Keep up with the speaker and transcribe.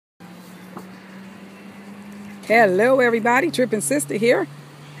Hello everybody, Trippin' Sister here,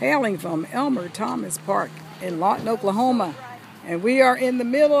 hailing from Elmer Thomas Park in Lawton, Oklahoma. And we are in the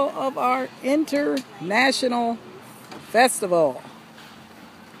middle of our international festival.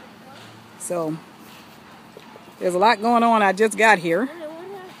 So, there's a lot going on. I just got here.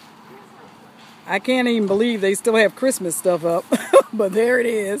 I can't even believe they still have Christmas stuff up, but there it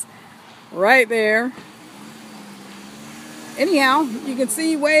is, right there. Anyhow, you can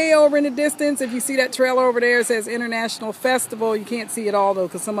see way over in the distance, if you see that trailer over there, it says International Festival. You can't see it all though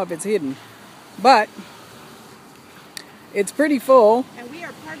because some of it's hidden. But it's pretty full. And we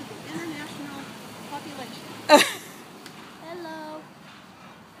are part of the international population. Hello.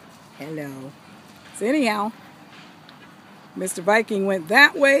 Hello. So anyhow, Mr. Viking went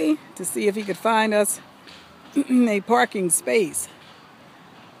that way to see if he could find us a parking space.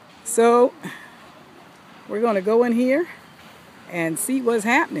 So we're going to go in here and see what's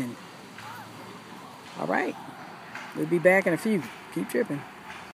happening. All right. We'll be back in a few. Keep tripping.